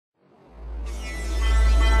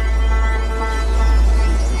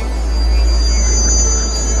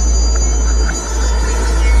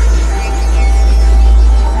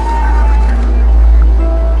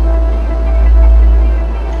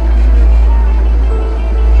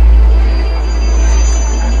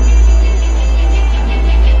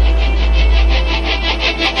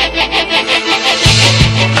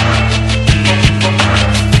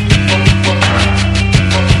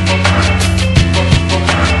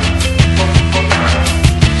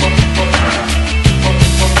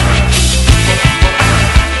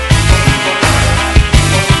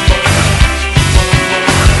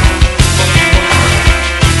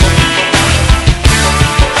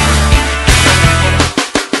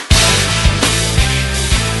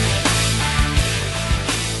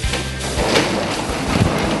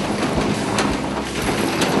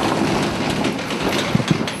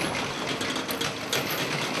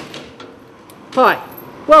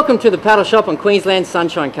Welcome to the Paddleshop on Queensland's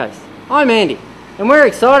Sunshine Coast. I'm Andy, and we're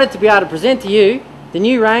excited to be able to present to you the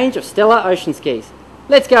new range of Stella ocean skis.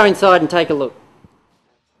 Let's go inside and take a look.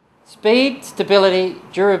 Speed, stability,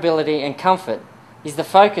 durability and comfort is the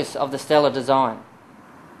focus of the Stella design.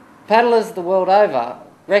 Paddlers the world over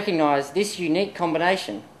recognise this unique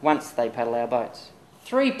combination once they paddle our boats.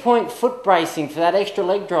 3-point foot bracing for that extra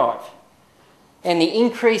leg drive, and the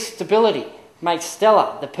increased stability makes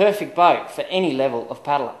Stella the perfect boat for any level of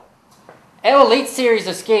paddler. Our Elite series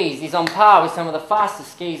of skis is on par with some of the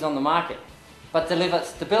fastest skis on the market, but deliver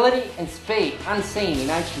stability and speed unseen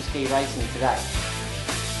in ocean ski racing today.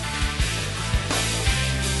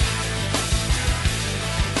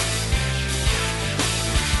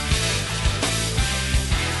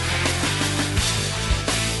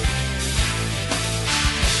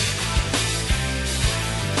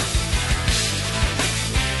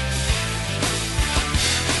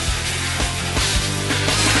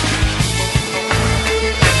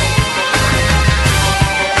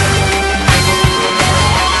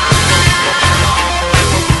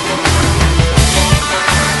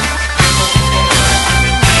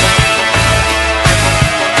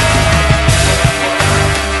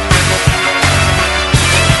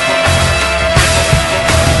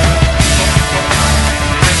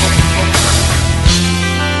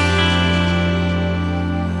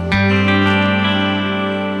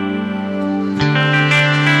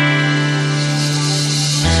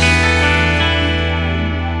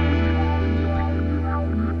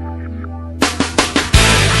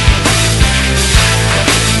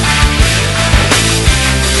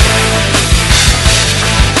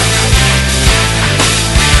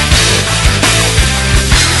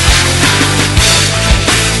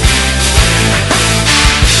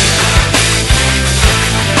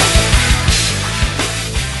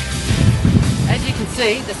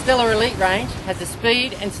 The Stella Elite range has the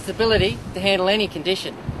speed and stability to handle any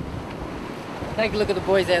condition. Take a look at the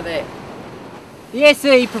boys out there. The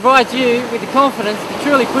SE provides you with the confidence to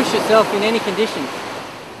truly push yourself in any conditions.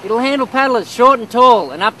 It'll handle paddlers short and tall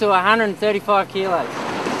and up to 135 kilos.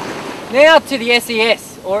 Now to the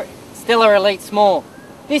SES, or Stella Elite Small.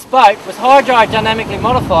 This boat was hydrodynamically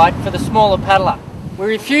modified for the smaller paddler. We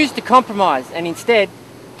refused to compromise and instead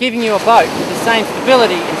giving you a boat with the same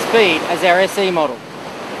stability and speed as our SE model.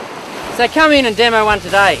 So come in and demo one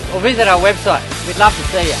today or visit our website. We'd love to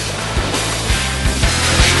see you.